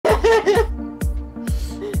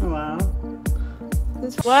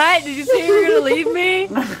What? Did you say you were gonna leave me?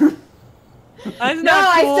 That's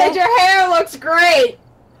not cool. I said your hair looks great!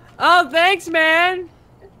 Oh, thanks, man!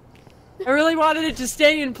 I really wanted it to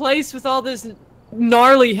stay in place with all this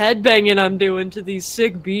gnarly headbanging I'm doing to these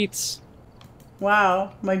sick beats.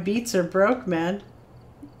 Wow, my beats are broke, man.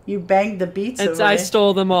 You banged the beats away. I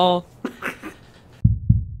stole them all.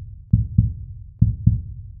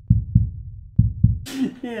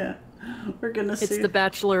 Yeah, we're gonna see. It's the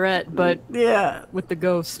Bachelorette, but yeah, with the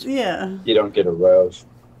ghost. Yeah. You don't get a rose.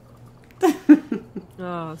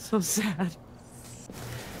 Oh, so sad.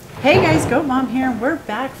 Hey guys, Goat Mom here, and we're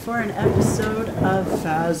back for an episode of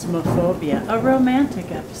Phasmophobia, a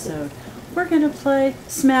romantic episode. We're gonna play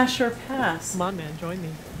Smash or Pass. Come on, man, join me.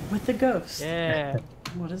 With the ghost. Yeah.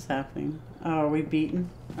 What is happening? Oh, are we beating?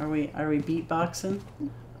 Are we beatboxing?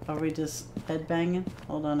 Are we just headbanging?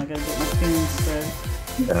 Hold on, I gotta get my tunes started.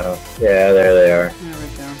 Oh, yeah, there they are. There we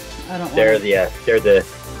go. I don't.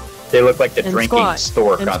 They look like the and drinking squat.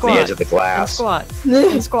 stork and on squat. the edge of the glass. And squat.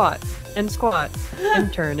 And squat. And squat.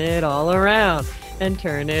 And turn it all around. And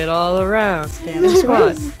turn it all around. And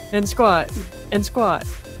squat. And squat. And squat.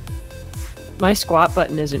 My squat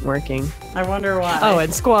button isn't working. I wonder why. Oh,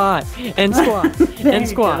 and squat. And squat. And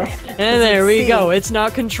squat. And there we go. It's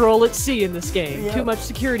not control, it's C in this game. Yep. Too much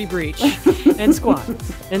security breach. And squat.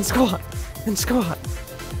 And squat. And squat.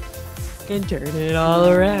 And turn it all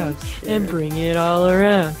around. And bring it all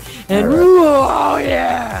around. And oh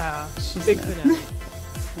yeah! Big finale.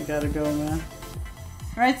 I gotta go, man.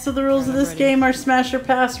 Alright, so the rules of this game are Smash or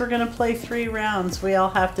Pass. We're gonna play 3 rounds. We all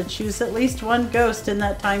have to choose at least one ghost in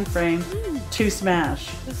that time frame to smash.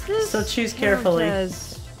 So choose carefully.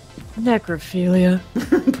 Necrophilia.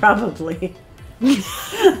 Probably.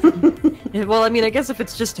 Well, I mean, I guess if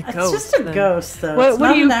it's just a ghost. It's just a ghost, though. What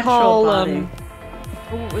not do you an actual call body.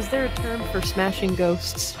 Was there a term for smashing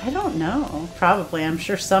ghosts? I don't know. Probably. I'm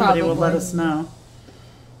sure somebody will let us know.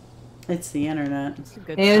 It's the internet. It's a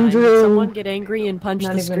good Andrew. Did someone get angry and punch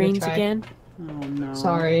Not the even screens try. again? Oh no.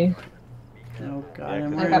 Sorry. Oh god. Yeah,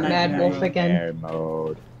 I'm I wearing got nightmare Mad Wolf mode. again. Air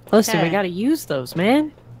mode. Listen, we Okay. gotta use those,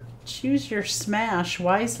 man. Choose your smash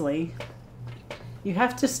wisely. You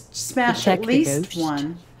have to smash Protect at the least ghost.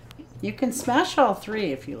 one. You can smash all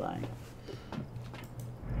 3 if you like.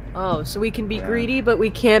 Oh, so we can be greedy, but we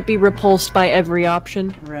can't be repulsed by every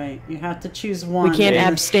option. Right. You have to choose one. We can't Yeah.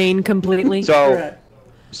 abstain completely.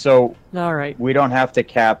 So All right. we don't have to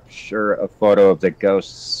capture a photo of the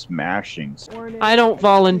ghost smashing. I don't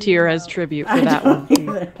volunteer as tribute for that one.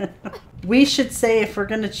 Either. We should say if we're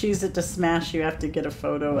going to choose it to smash, you have to get a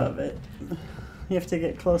photo of it. You have to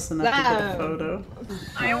get close enough to get a photo.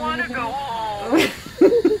 I want to go home. I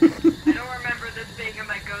don't remember this being in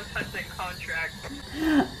my ghost hunting contract.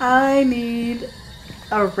 I need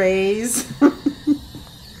a raise. EMF2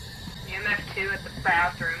 at the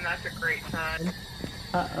bathroom, that's a great time.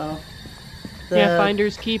 Uh-oh. Yeah,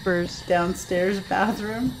 finders keepers. Downstairs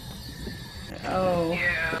bathroom? Oh.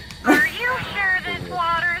 Yeah. Are you sure this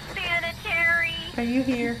water's sanitary? Are you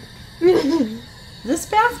here? This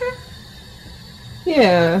bathroom?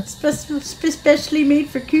 Yeah. Specially made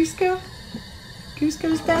for Cusco?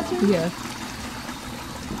 Cusco's bathroom? Yeah.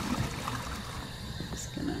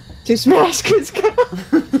 Just gonna... To smash Cusco.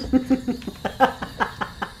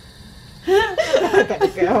 I gotta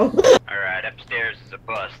go. Alright, upstairs is a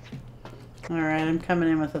bust. Alright, I'm coming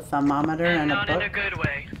in with a thermometer and a not in a book. good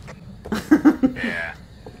way. Yeah,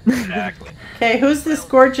 exactly. Okay, who's this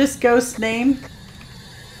gorgeous ghost name?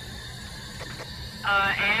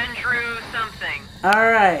 Andrew something.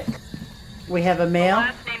 Alright. We have a The male.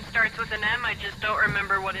 last name starts with an M, I just don't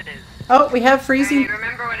remember what it is. Oh, we have freezing. I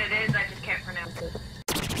remember what it is, I just can't pronounce it.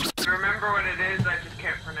 Remember what it is, I just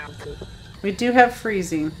can't pronounce it. We do have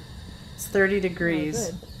freezing. It's 30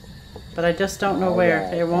 degrees. But I just don't know where.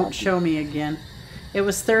 It won't show me again. It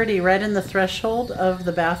was 30 right in the threshold of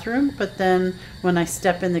the bathroom, but then when I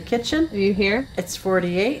step in the kitchen, Are you here? it's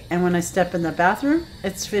 48, and when I step in the bathroom,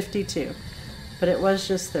 it's 52. But it was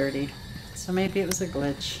just 30. So maybe it was a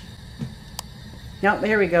glitch. Nope,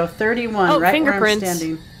 here we go. 31, Oh, right fingerprints. where I'm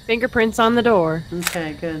standing. Fingerprints on the door.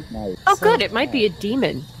 Okay, good. Nice. Oh, good. It might be a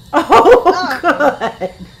demon. Oh,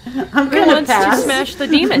 good. I'm Who gonna wants to pass. smash the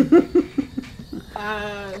demon?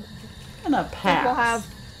 I'm gonna pass. We'll have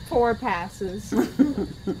 4 passes.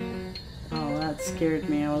 Oh, that scared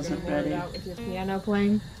me. I wasn't ready. Out with your piano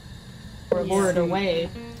playing. Or lured away.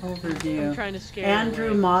 Overview. I'm trying to scare Andrew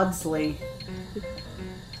away. Maudsley.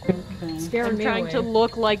 Okay. Scared I'm me trying away. to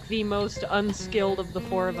look like the most unskilled of the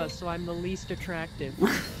 4 of us, so I'm the least attractive.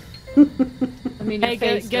 I mean, your Hey,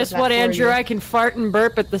 face guess does that what, for Andrew? you. I can fart and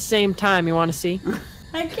burp at the same time. You want to see?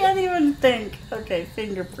 I can't even think. Okay,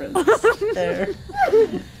 fingerprints. There.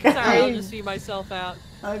 Sorry, I'll just see myself out.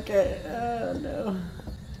 Okay. Oh no.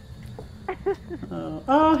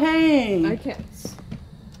 Oh hey. I can't.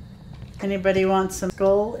 Anybody want some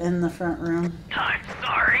skull in the front room? I'm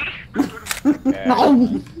sorry.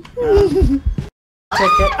 No.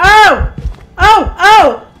 Ticket. Oh! Oh!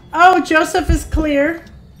 Oh! Oh! Joseph is clear.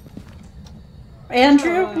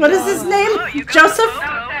 Andrew, what is his name? Oh, you got Joseph? it.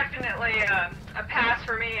 That was definitely a pass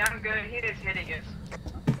for me. I'm good. He is hideous.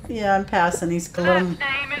 Yeah, I'm passing. He's Last glum.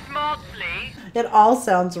 name is Maudsley. It all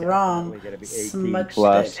sounds wrong. Probably gotta be 18 Smudged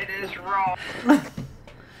plus. it. It is raw.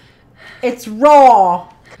 It's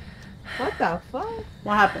raw. What the fuck?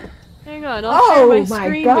 What happened? Hang on, I'll share Oh my my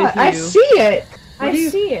screen god! with you. I see it. What I do you-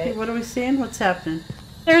 see it. What are we seeing? What's happening?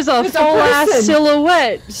 There's a There's a full ass person.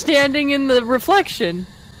 silhouette standing in the reflection,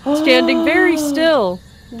 standing very still.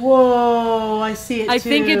 Whoa, I see it I too.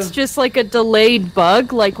 think it's just like a delayed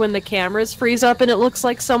bug, like when the cameras freeze up and it looks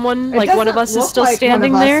like someone, It like one of doesn't us is look still like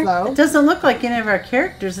standing one of us, there. though. It doesn't look like any of our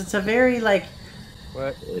characters. It's a very like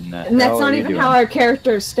What in the And that's hell not are you even doing? how our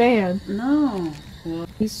characters stand. no. Well,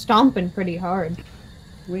 He's stomping pretty hard.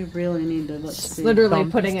 we really need to let's see. Literally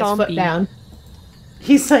Stomp, putting his foot stompy. down.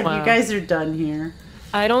 He's like, Wow. you guys are done here.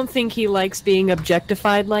 I don't think he likes being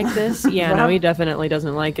objectified like this. Yeah, no, he definitely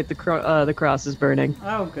doesn't like it. The cross is burning.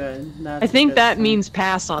 Oh, good. That's I a think good that sign. means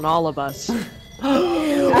pass on all of us. I think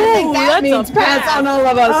Ooh, that that's means a pass pass. on all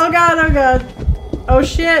of us. Oh god! Oh god! Oh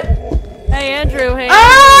shit! Hey, Andrew. Hey.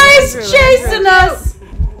 Oh, Andrew, he's Andrew, chasing Andrew. us!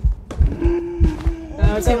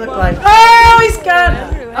 What's he look like? Oh, he's got.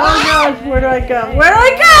 Andrew, Oh god! Where do I go? Where do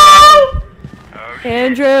I go?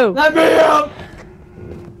 Andrew. Let me up.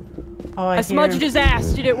 Oh, I I hear smudged him. his ass.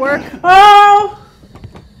 Did it work? Oh!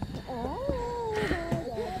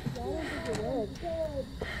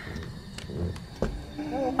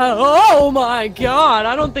 Oh my god,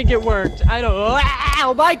 I don't think it worked. I don't.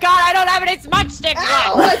 Oh my god, I don't have any smudge sticks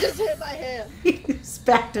Ow, left. I just hit my hand. He's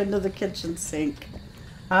backed into the kitchen sink.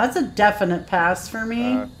 That's a definite pass for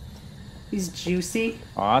me. He's juicy.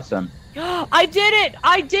 Awesome. I did it!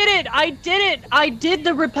 I did it! I did it! I did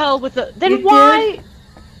the repel with the. Then You why?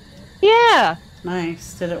 Yeah.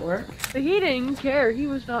 Nice. Did it work? But he didn't care. He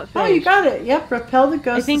was not. Oh, you phased. got it. Yep. Repel the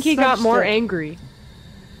ghost. I think with he got smudge more stick. angry.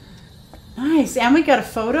 Nice. And we got a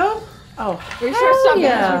photo. Oh, Are you hell sure something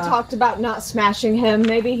yeah. we talked about not smashing him?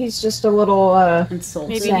 Maybe he's just a little, Insulted.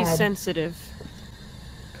 Maybe he's Sad. sensitive.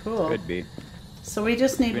 Cool. Could be. So we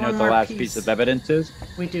just need Do we know one what the more last piece. piece of evidence is?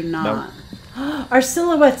 We do not. Our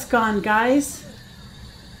silhouette's gone, guys.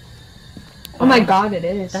 oh my god, it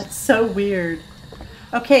is. That's so weird.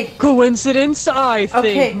 Okay. Coincidence? I think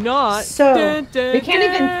Okay, not. so- We can't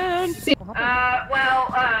even see.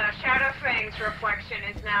 Shadow Fang's reflection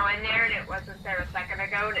is now in there, and it wasn't there a second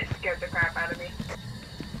ago, and it scared the crap out of me.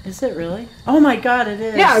 Is it really? Oh my god, it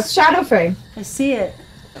is. Yeah, it's Shadowfang. I see it.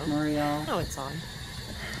 L'Oreal. Oh, it's on.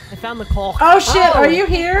 I found the call. Oh shit, Oh. are you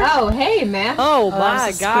here? Oh, hey, man. Oh that my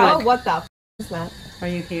was a god. Oh, what the f is that? Are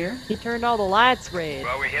you here? He turned all the lights red.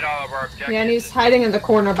 Well, we hit all of our objectives. Yeah, and he's hiding in the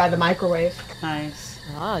corner by the microwave. Nice.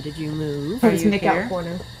 Ah, did you move? Are His you make-out here?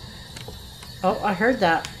 corner. Oh, I heard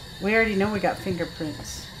that. We already know we got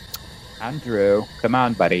fingerprints. Andrew, come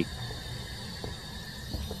on, buddy.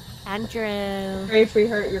 Andrew. Sorry if we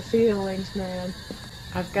hurt your feelings, man.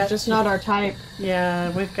 I've got Just not our type.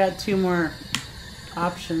 Yeah, we've got 2 more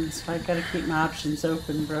options. I gotta keep my options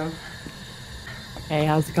open, bro. Hey,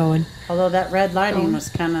 how's it going? Although that red lighting was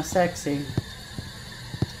kind of sexy.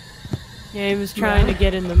 Yeah, he was trying to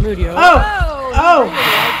get in the mood. Oh,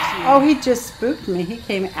 he just spooked me. He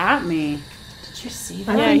came at me. Did you see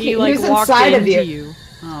that? I Yeah, think he he like was walked inside of into you. you.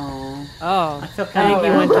 Oh, Oh, I feel I kind think he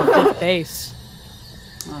of went to fifth base.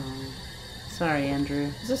 Oh, sorry, Andrew.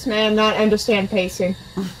 Does this man not understand pacing?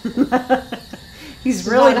 He's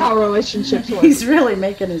This really is not how relationships work. he's really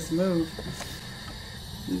making his move.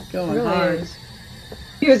 He's going Really hard. is.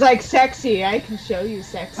 He was like, sexy, I can show you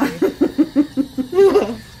sexy.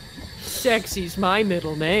 Sexy's my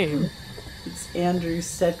middle name. It's Andrew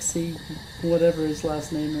Sexy, whatever his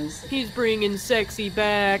last name is. He's bringing sexy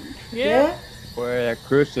back. Yeah? Boy, that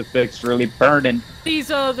crucifix really burning.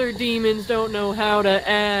 These other demons don't know how to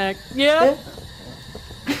act. Yep.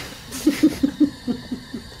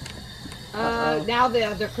 Now the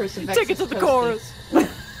other crucifix Take it is to the toasted. chorus.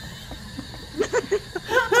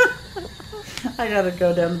 I gotta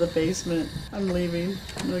go down to the basement. I'm leaving.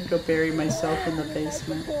 I'm gonna go bury myself in the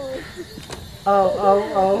basement.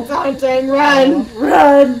 Oh. Haunting, run!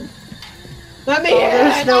 Run! Let me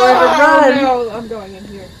there's in! nowhere to run. No, I'm going in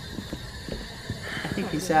here. I think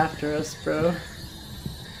he's after us, bro.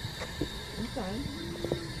 I'm fine.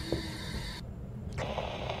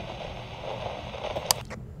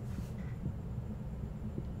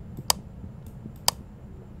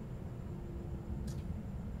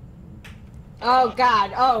 Oh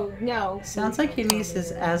God! Oh no! Sounds like he needs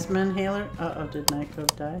his asthma inhaler. Uh-oh, did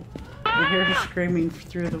NightCove die? I hear her screaming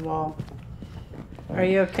through the wall. Are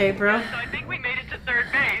you okay, bro? So I think we made it to third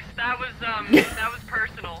base. That was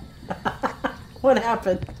personal. What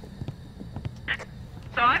happened?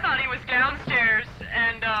 So I thought he was downstairs,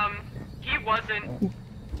 and he wasn't.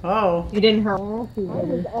 Oh. You didn't hurt. All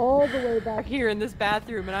the way back here in this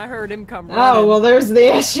bathroom, and I heard him come running. Oh well, there's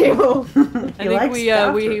the issue. I think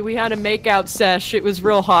we had a makeout sesh. It was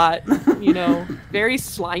real hot, you know, very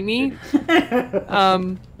slimy.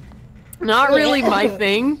 Not really my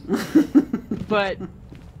thing, but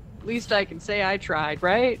at least I can say I tried,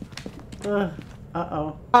 right? Uh-oh.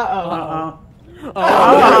 Uh-oh. Uh-oh.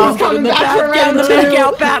 Oh, he's coming back around in the the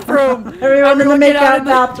makeout bathroom. Everyone in the Everyone get out makeout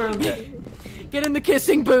bathroom. Get in the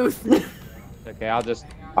kissing booth. Okay,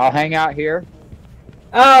 I'll hang out here.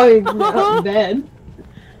 Oh, he's in bed.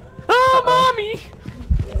 Oh, mommy!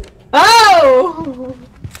 Oh!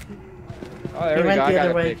 Oh, there He we went go. I the got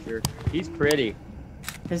other a way. picture. He's pretty.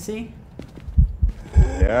 Is he?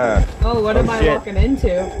 Yeah. Oh, what am I shit. walking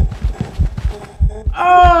into?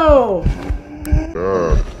 Oh!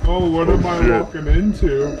 Oh, what am I walking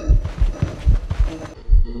into?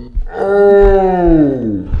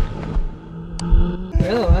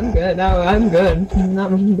 Oh, I'm good. No, I'm good.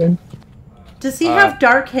 I'm good. Does he have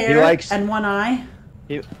dark hair likes- and one eye?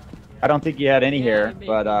 I don't think he had any hair, maybe.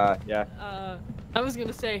 but yeah. I was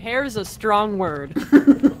gonna say hair is a strong word.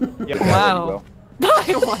 Yeah, Wow.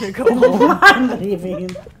 I want to go home. I'm leaving.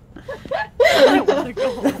 I want to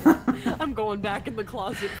go home. I'm going back in the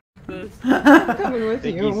closet for this. I'm coming with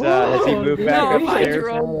Think you. he's, has he moved back No, find upstairs?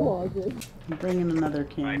 your own closet. I'm bringing another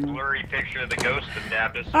My camera. blurry picture of the ghost of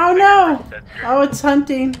Dabus. Oh no! Oh, it's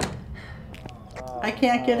hunting. I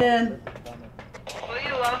can't get in. Will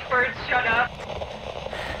you lovebirds shut up?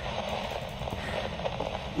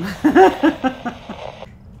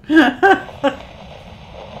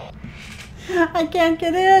 I can't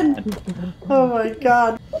get in. Oh my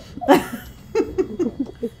god.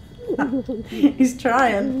 He's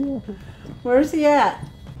trying. Where's he at?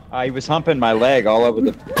 He was humping my leg all over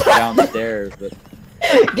the downstairs, but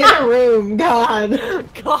Get a room, God.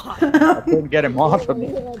 God. I couldn't get him off of me.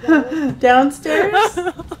 Downstairs?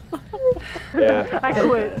 Yeah. I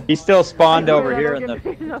quit. He still spawned I over quit. here I'm in not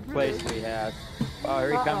the gonna be place we have. Oh, here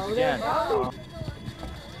he comes Uh-oh, again. there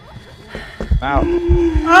Out.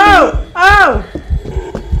 Oh! Oh!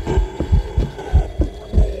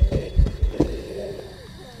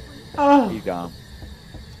 Oh! He's gone.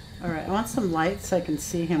 Alright, I want some light so I can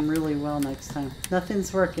see him really well next time.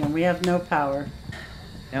 Nothing's working. We have no power.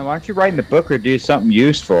 Now, why don't you write in the book or do something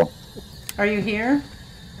useful? Are you here?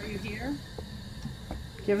 Are you here?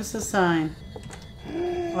 Give us a sign.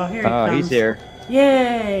 Oh, here he Oh, comes. he's here.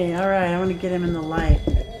 Yay! Alright, I want to get him in the light.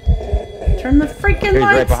 Turn the freaking He's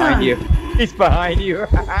right lights behind on! you. He's behind you.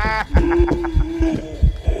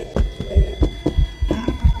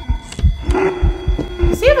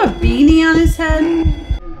 Does he have a beanie on his head?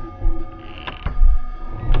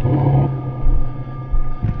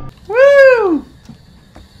 Woo!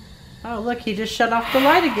 Oh, look, he just shut off the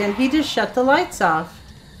light again. He just shut the lights off.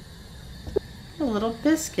 A little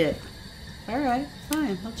biscuit. Alright,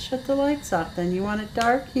 fine. Let's shut the lights off then. You want it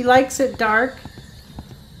dark? He likes it dark.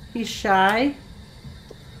 He's shy.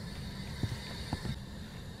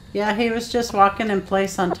 Yeah, he was just walking in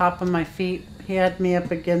place on top of my feet. He had me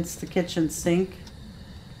up against the kitchen sink.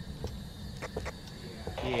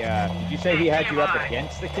 Did you say he had you up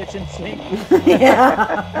against the kitchen sink?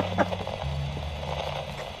 Yeah.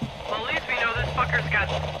 Well, at least we know this fucker's got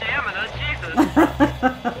stamina. Jesus.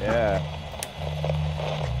 Yeah.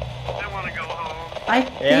 I want to go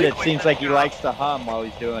home. And it seems like he likes to hum while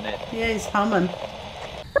he's doing it. Yeah, he's humming.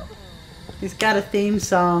 He's got a theme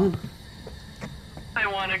song. I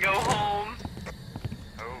want to go home.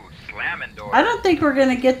 Oh, slamming door. I don't think we're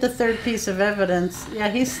gonna get the third piece of evidence. Yeah,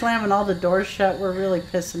 he's slamming all the doors shut. We're really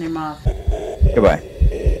pissing him off. Goodbye.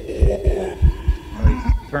 Oh,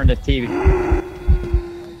 he's turned the TV.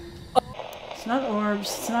 It's not orbs,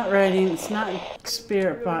 it's not writing, it's not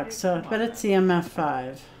spirit box, so but it's EMF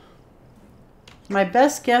 5. My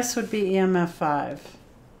best guess would be EMF 5.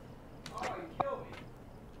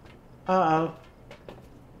 Uh-oh.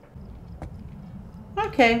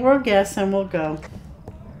 Okay, we'll guess and we'll go.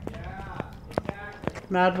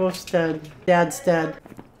 Mad Wolf's dead. Dad's dead.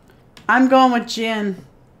 I'm going with Jin.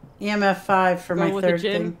 EMF 5 for Going my with the third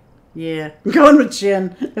Jin? thing. Yeah, I'm going with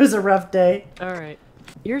Jin. It was a rough day. All right.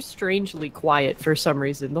 You're strangely quiet for some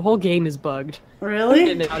reason. The whole game is bugged. Really?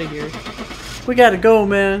 Getting out of here. We gotta go,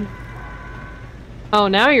 man. Oh,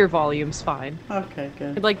 now your volume's fine. Okay,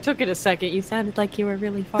 good. It like took it a second. You sounded like you were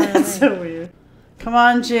really far away. That's so weird. Come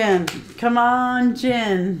on, Jin. Come on,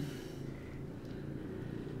 Jin.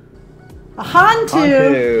 A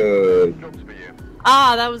Hantu!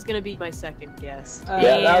 Ah, that was gonna be my second guess.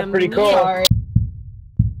 Yeah, that was pretty cool. Sorry.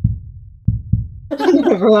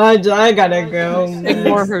 I gotta go.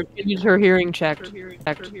 Ignore her. She needs her hearing checked.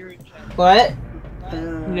 What?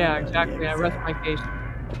 Yeah, exactly. I rest my case.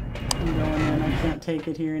 I'm going in. I can't take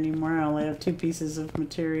it here anymore. I only have 2 pieces of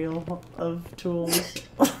material of tools.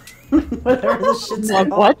 Whatever this shit's called.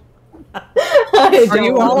 What? Are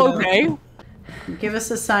you all okay? Give us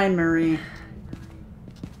a sign, Marie.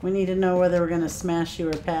 We need to know whether we're gonna smash you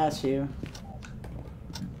or pass you.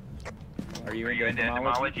 Are you into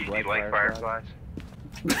entomology? Do you like fireflies?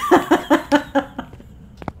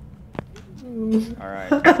 Alright.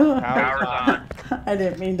 Power's on. I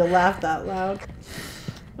didn't mean to laugh that loud.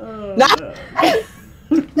 Oh,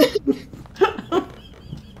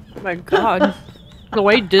 Oh my god. The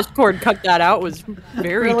way Discord cut that out was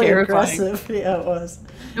very really terrifying. aggressive. Yeah, it was.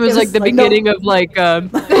 It was like the beginning of like down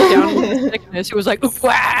with sickness. It was like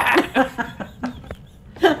wah!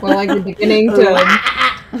 Well, like the beginning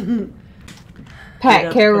to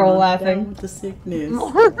Pat Carroll laughing. With the sickness.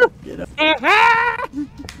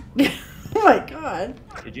 Oh my god.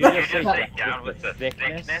 Did you just say down with the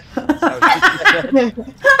thickness?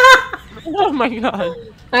 Oh my god.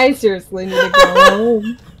 I seriously need to go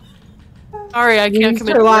home. Sorry, I can't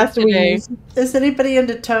commit to work today. Is anybody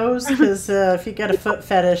into toes? Because if you got a foot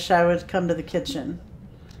fetish, I would come to the kitchen.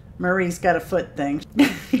 Marie's got a foot thing.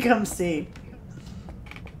 Come see.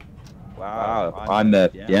 Wow, on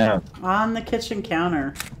the On the kitchen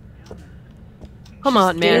counter. Come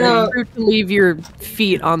on, man. It's rude to leave your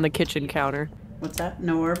feet on the kitchen counter. What's that?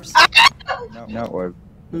 No orbs? No orb.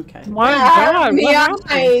 Okay. My god, what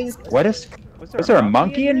happened? What is there a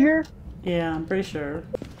monkey in here? Yeah, I'm pretty sure.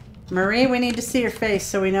 Marie, we need to see your face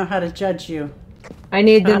so we know how to judge you. I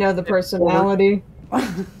need to know the personality.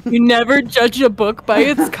 You never judge a book by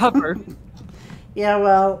its cover. Yeah,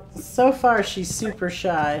 well, so far she's super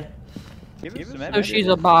shy. So she's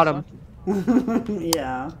a bottom.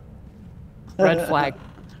 Yeah. Red flag.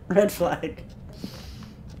 Red flag.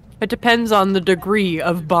 It depends on the degree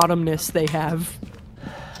of bottomness they have.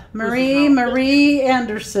 Marie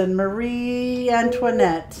Anderson, Marie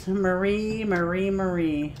Antoinette, Marie.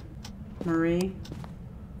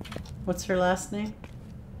 What's her last name?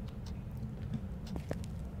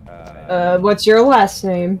 What's your last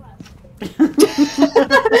name?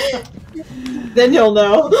 Then you'll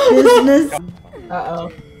know. Business.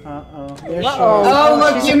 Uh-oh. Uh-oh. Oh,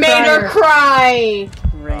 look, you made her cry!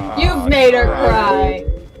 You've made her cry!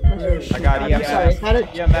 I got EMF. Sorry, how did...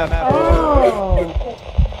 Oh!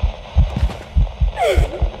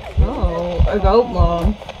 Oh, a goat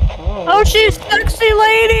mom. Oh, she's sexy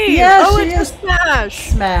lady! Yeah, oh, she it's is. a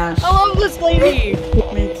smash! Smash. I love this lady!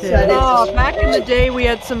 Me too. Oh, back in the day, we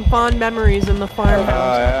had some fond memories in the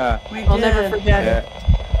farmhouse. Yeah. I'll never forget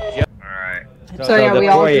it. Alright. So yeah, we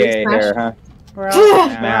all do foyer smash. there, huh? We're all,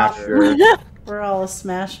 Smasher. we're all a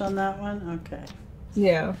smash on that one? Okay.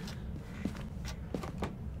 Yeah.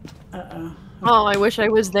 Uh-oh. Oh, I wish I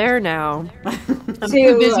was there now. I'm See,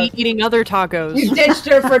 too busy look. eating other tacos. You ditched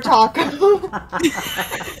her for taco.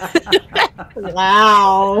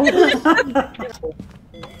 Wow.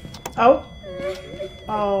 Oh.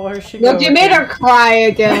 Oh, where's she Look, go you made again? her cry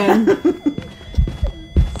again.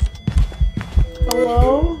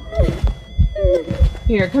 Hello?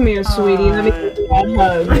 Here, come here, sweetie. Let me give you that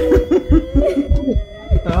hug.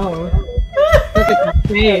 Oh. Look at that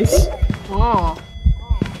face. Oh.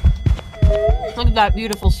 Look at that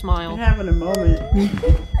beautiful I'm smile. having a moment.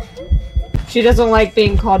 She doesn't like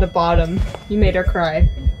being called a bottom. You made her cry.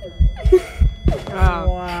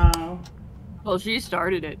 Wow. Well, she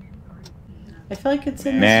started it. I feel like it's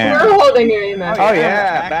in Man. this We're holding your email. Oh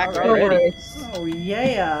yeah, back No already. worries. one. Oh,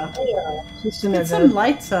 yeah. Just in Get a some bit.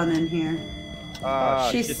 lights on in here.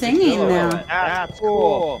 She's just a singing silhouette. now. That's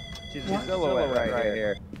cool. She's a What? silhouette right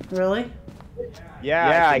here. Really?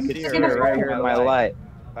 Yeah, I could see her right here in my light.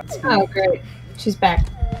 Oh, great. She's back.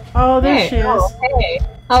 Oh, there Hey. she is. Oh, hey.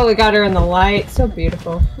 Oh, we got her in the light. So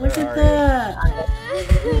beautiful. Look at that.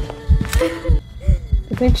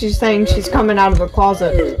 I think she's saying she's coming out of the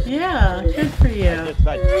closet. Yeah, good for you.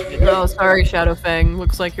 Oh, sorry, Shadowfang.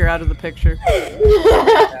 Looks like you're out of the picture.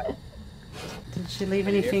 Did she leave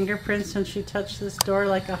any fingerprints when she touched this door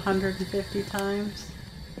like 150 times?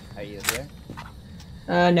 Are you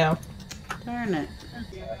there? No. Darn it.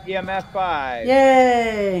 EMF 5.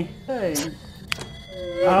 Yay! Hey.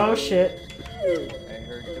 Oh shit. I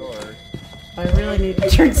heard doors. I really need to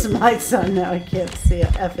turn some lights on now. I can't see a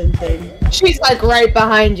effing thing. She's like right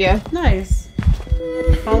behind you. Nice.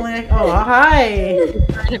 If only oh, hi.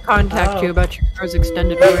 Trying to contact Oh. you about your car's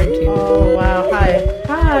extended warranty. Oh, wow. Hi.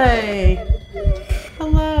 Hi.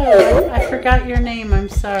 Hello. I forgot your name. I'm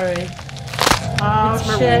sorry. Oh,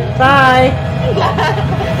 shit. Bye.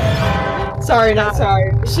 Sorry, not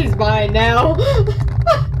sorry. She's mine now.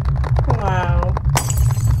 Wow.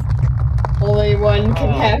 Only one can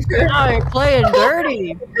have her. Oh, you're playing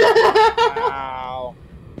dirty. Wow.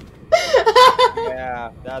 Yeah,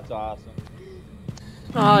 that's awesome.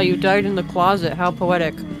 Oh, you died in the closet. How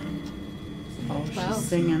poetic. Oh, she's Wow.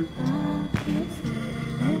 singing.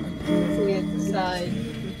 See at the side.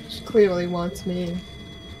 She clearly wants me.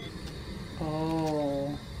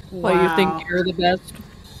 Oh. Well, you think you're the best?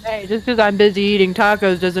 Hey, just because I'm busy eating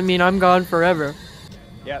tacos doesn't mean I'm gone forever.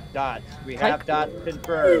 Yep, dots. We have dots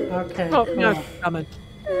confirmed. Okay. Oh, Cool. no, coming.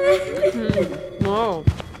 Whoa.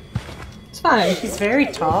 It's fine. She's very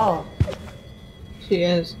tall. She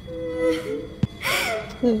is.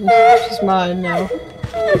 She's mine now.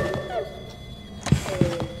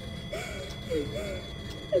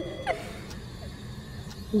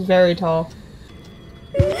 She's very tall.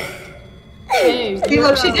 See,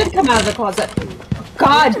 look, she did come out of the closet.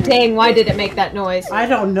 God dang, why did it make that noise? I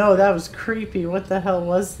don't know. That was creepy. What the hell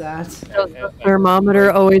was that?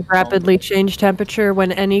 Thermometer always rapidly change temperature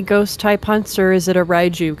when any ghost type hunts, or is it a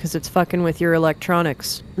Raiju because it's fucking with your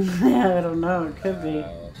electronics? Yeah, I don't know. It could be.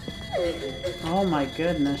 Oh my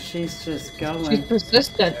goodness, she's just going. She's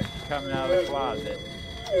persistent. Coming out of the closet.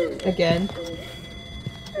 Again.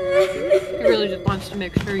 He really just wants to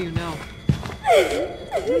make sure you know.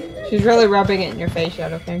 She's really rubbing it in your face,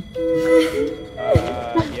 Shadow King.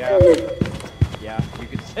 Yeah. Yeah, you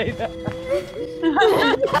could say that.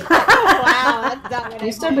 Wow, that's not what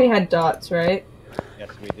you said we had dots, right? Yes,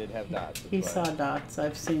 we did have dots. He saw dots.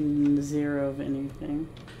 I've seen zero of anything.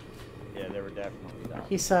 Yeah, there were definitely dots.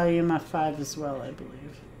 He saw EMF5 as well, I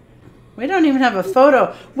believe. We don't even have a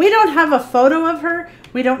photo. We don't have a photo of her.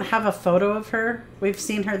 We don't have a photo of her. We've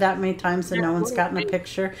seen her that many times and no one's gotten a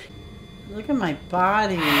picture. Look at my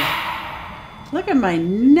body. Look at my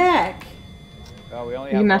neck. Oh, we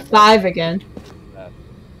only have EMF one 5 again. left.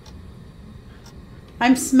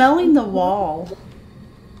 I'm smelling the wall.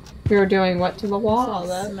 We were doing what to the wall?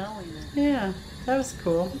 Smelling it. Yeah, that was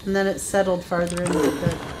cool. And then it settled farther into the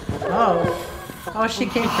bed. Oh. Oh, she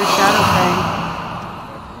came for Shadow Fang.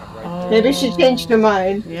 Oh. Maybe she changed her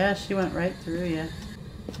mind. Yeah, she went right through you.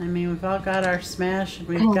 I mean, we've all got our smash and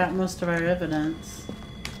we've got most of our evidence.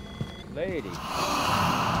 Lady.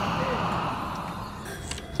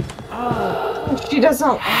 Oh, She doesn't.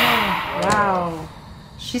 wow.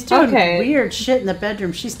 She's doing weird shit in the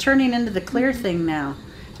bedroom. She's turning into the clear thing now.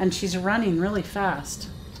 And she's running really fast.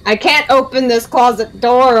 I can't open this closet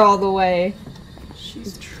door all the way.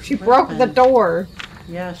 She broke the door.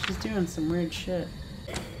 Yeah, she's doing some weird shit.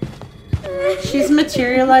 She's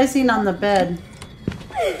materializing on the bed.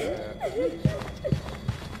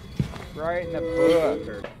 Right in the book.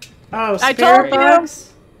 Or... Oh, I spirit told you.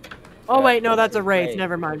 box? Oh wait, no, that's a wraith.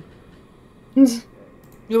 Never mind.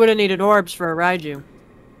 You would have needed orbs for a Raiju.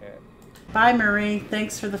 Bye, Marie.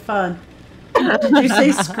 Thanks for the fun. Did you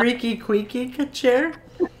say squeaky queaky chair?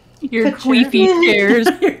 Your queefy chairs.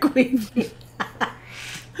 Your queefy.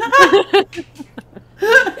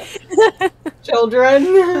 Children.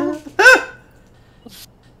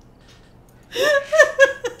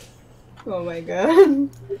 Oh my god.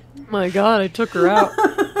 My god, I took her out.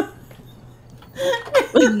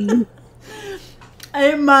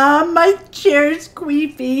 Hey, Mom, my chair's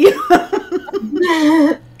queefy.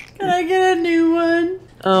 Can I get a new one?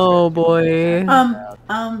 Oh boy.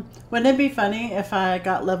 Wouldn't it be funny if I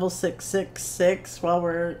got level 666 while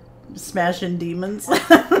we're smashing demons?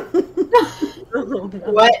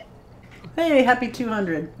 What? Hey, happy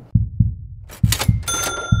 200.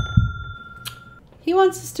 He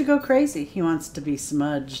wants us to go crazy. He wants to be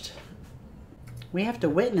smudged. We have to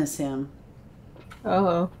witness him.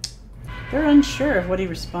 Oh. They're unsure of what he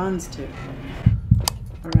responds to.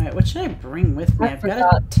 Alright, what should I bring with me? I've got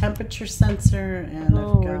a temperature sensor and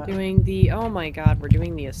Oh, I've got... we're doing the... Oh my god, we're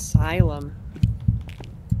doing the asylum.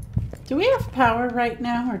 Do we have power right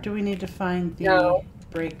now, or do we need to find the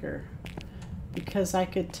breaker? Because I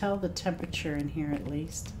could tell the temperature in here at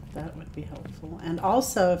least. That would be helpful. And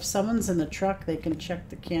also, if someone's in the truck, they can check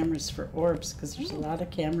the cameras for orbs, because there's a lot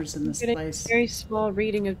of cameras in this place. Very small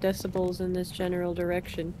reading of decibels in this general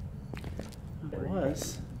direction. It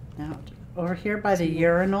was. Now, over here by the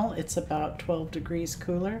urinal, it's about 12 degrees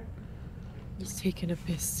cooler. He's taking a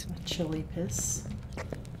piss. A chilly piss.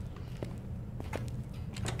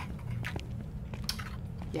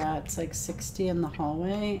 Yeah, it's like 60 in the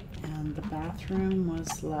hallway, and the bathroom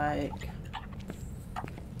was like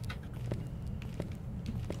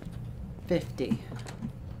 50.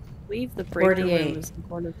 Leave the breaker 48. room as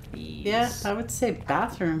one of these. Yeah, I would say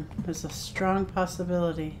bathroom is a strong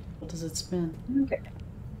possibility. What does it spin? Okay.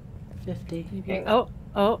 50. Maybe.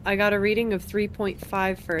 Oh, I got a reading of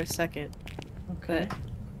 3.5 for a second. Okay.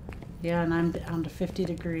 Yeah, and I'm down to 50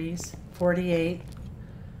 degrees. 48.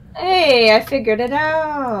 Hey, I figured it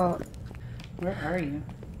out. Where are you?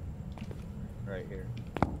 Right here.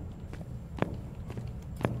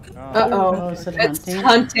 Uh-oh. Oh, is it It's hunting?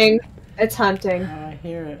 hunting. It's hunting. Oh, I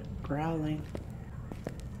hear it growling.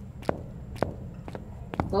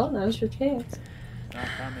 Well, now's your chance. Not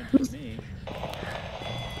coming to me.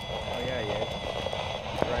 Oh yeah, yeah.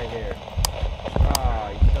 It's right here. Oh,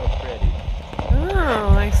 he's so pretty. Oh,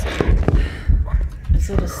 I see. Is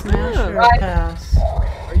it a smash or a Right. pass?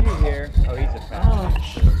 Are you here? Oh, he's a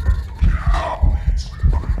pass.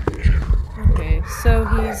 Okay, so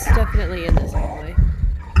he's definitely in this hallway.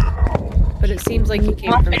 But it seems like he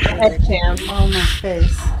came from Head cam. Oh, my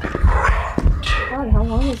face. God, how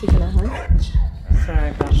long is he gonna hunt? Sorry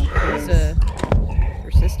about my He's face.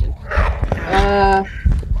 persistent.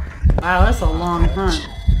 Wow, that's a long hunt.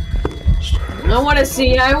 I wanna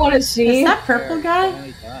see, I wanna Is see. that purple guy?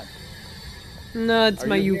 Finally done. No, it's Are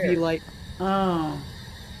my you UV here? light. Oh.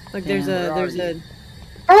 Like Damn, there's a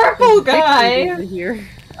Purple dick guy! over here.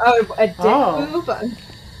 Oh, a dick Oh. boob?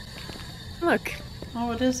 Look,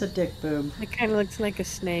 Oh, it is a dick boob. it kind of looks like a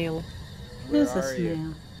snail. It is a Where are you?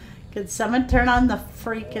 snail. Could someone turn on the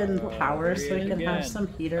freaking power so we there can you have again. some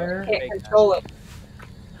heater? Can't control it.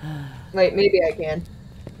 Wait, maybe I can.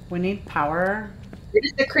 We need power. Where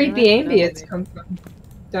did the creepy ambience come from?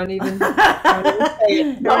 Don't even.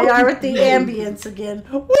 Here we are with the ambience again.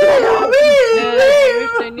 I wish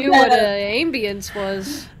I knew what ambience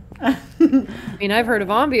was. I mean, I've heard of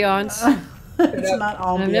ambiance. It's not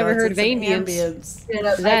ambience. I've never heard of it's an ambience.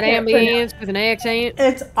 ambience. Is that ambience with an accent?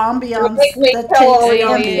 It's ambiance Make me that tell all takes the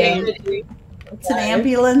Ambien. ambient. It's an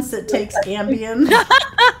ambulance that takes Ambien.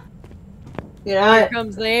 You know, Here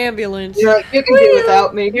comes the ambulance. you're like, you can do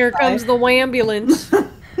without me. Here comes the wambulance.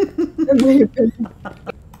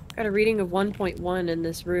 Got a reading of 1.1 in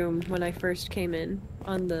this room when I first came in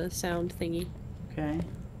on the sound thingy. Okay.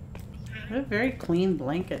 We have very clean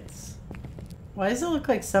blankets. Why does it look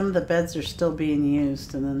like some of the beds are still being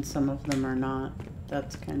used and then some of them are not?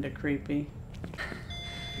 That's kind of creepy.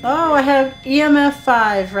 Oh, I have EMF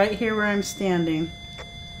 5 right here where I'm standing.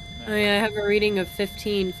 Oh yeah, I have a reading of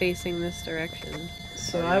 15 facing this direction.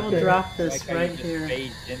 So I will drop this Like how you right just here.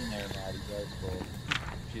 phased in there, Maddie. That's cool.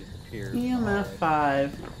 She just appeared. EMF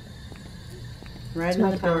 5. Right in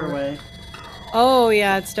my the power. doorway. Oh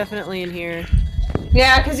yeah, it's definitely in here.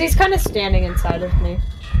 Yeah, because he's kind of standing inside of me.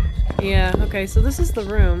 Yeah, okay, so this is the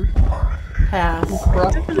room. Pass.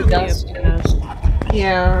 Definitely a Dust. pass.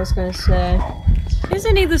 Yeah, I was gonna say.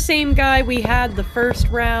 Isn't he the same guy we had the first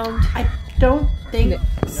round? I don't think.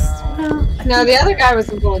 Well, I No, think the other guy was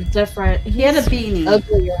a little different. He had a beanie.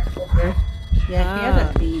 Uglier. Yeah, he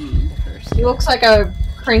had a beanie the first. He looks like a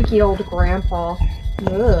cranky old grandpa.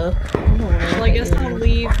 Ugh. Well, I guess I'll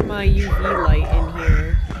leave my UV light in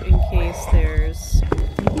here in case there's...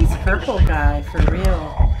 He's purple guy for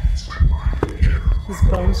real. His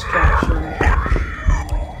bone structure.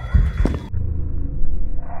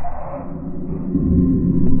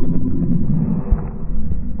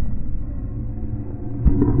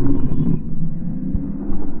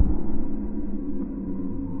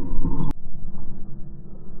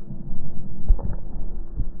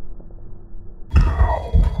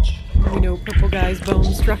 You know, purple guy's bone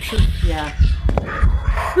structure. Yeah.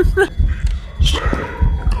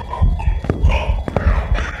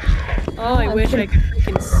 Oh, I wish I could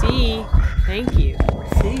freaking see. Thank you.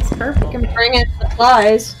 See, he's purple. Can bring in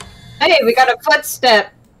supplies. Hey, we got a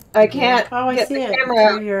footstep. I can't Oh, I get see the it camera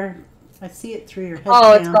out. through your. I see it through your head.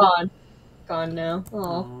 Oh, it's gone. Gone now.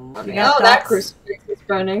 Oh, Oh, you oh, got that dots? crucifix is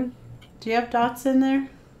burning. Do you have dots in there?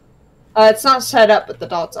 It's not set up, but the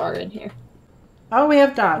dots are in here. Oh, we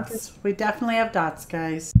have dots. We definitely have dots,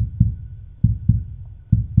 guys.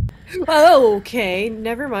 Oh, okay.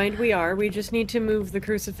 Never mind, we are. We just need to move the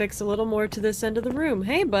crucifix a little more to this end of the room.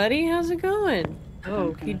 Hey, buddy, how's it going?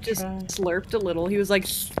 Oh, he gonna just try. slurped a little. He was like,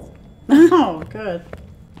 Oh, good.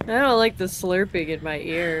 I don't like the slurping in my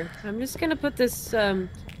ear. I'm just gonna put this, the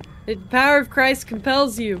power of Christ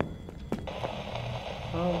compels you.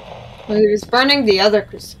 Oh. Well, he was burning the other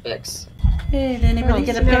crucifix. Hey, did anybody Oh,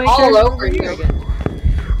 get a so now picture? he's All turning over here you. again.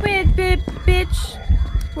 Wait, bitch.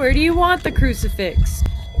 Where do you want the crucifix?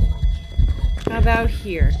 How about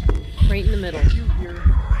here? Right in the middle.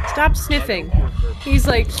 Stop sniffing. He's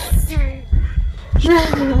like,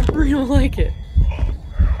 I don't like it.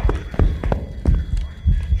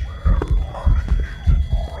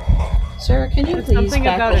 Sir, can you please Something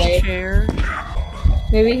back about away? a chair.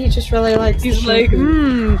 Maybe he just really likes He's the like,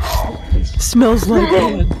 shampoo. smells like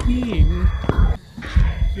canteen.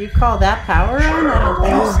 You call that power on? I don't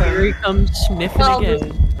think Oh, so. here he comes sniffing Well,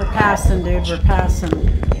 again. We're passing, dude. We're passing.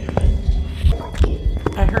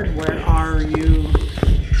 I heard, where are you?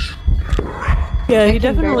 Yeah, he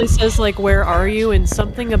can definitely says like, "Where are you?" and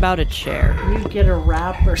something about a chair. You get a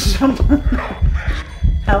wrap or something.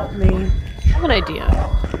 Help me. I have an idea.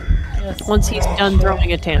 Yes. Once he's done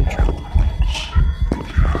throwing a tantrum.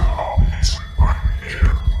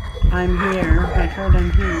 I'm here. I heard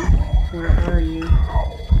I'm here. Where are you?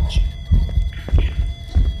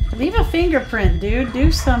 Leave a fingerprint, dude.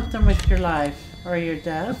 Do something with your life. Or your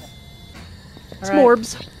death. It's All right.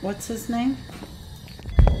 Morbs. What's his name?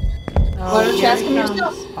 Why don't you here ask he him comes.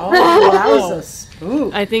 yourself? Oh, that was a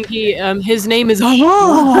spook. I think he, his name is. Stephen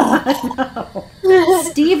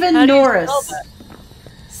How do you Norris. spell that?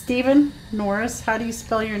 Stephen Norris. How do you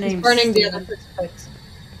spell your name? He's burning the Stephen? other footsteps.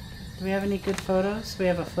 Do we have any good photos? We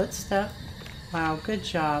have a footstep. Wow, good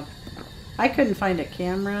job. I couldn't find a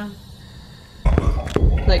camera.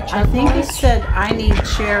 Like, I think he said I need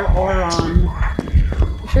chair Oron.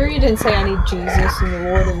 I'm sure you didn't say I need Jesus and the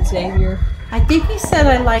Lord and Savior. I think he said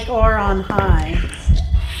I like Oron High.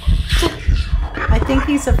 I think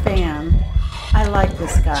he's a fan. I like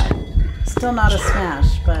this guy. Still not a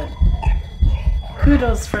smash, but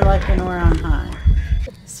kudos for liking Oron High.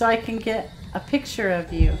 So I can get a picture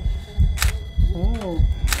of you. Ooh.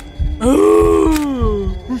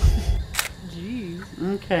 Ooh. Jeez.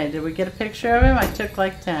 Okay, did we get a picture of him? I took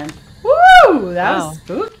like 10. Woo! That Wow. was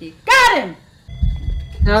spooky. Got him!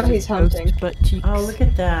 Now he's hunting. Ghost butt cheeks. Oh, look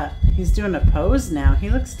at that. He's doing a pose now. He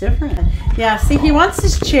looks different. Yeah, see, he wants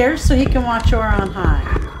his chair so he can watch Oron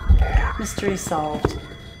High. Mystery solved.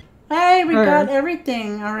 Hey, we got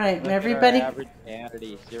everything. All right, everybody. Average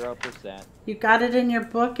sanity, 0%. You got it in your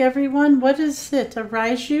book, everyone? What is it? A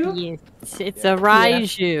Raiju? Yes, it's a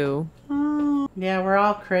Raiju. Oh, yeah, we're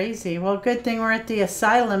all crazy. Well, good thing we're at the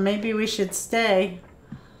asylum. Maybe we should stay.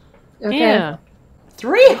 Okay. Yeah.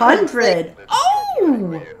 300!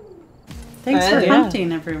 Oh! Thanks for Yeah.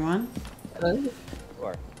 hunting, everyone. Sure.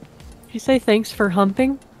 Did you say thanks for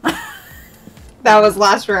humping? That was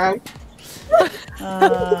last round.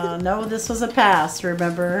 No, this was a pass,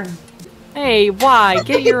 remember? Hey, why?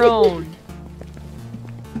 Get your own.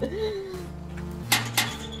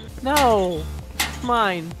 No. It's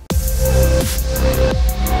mine.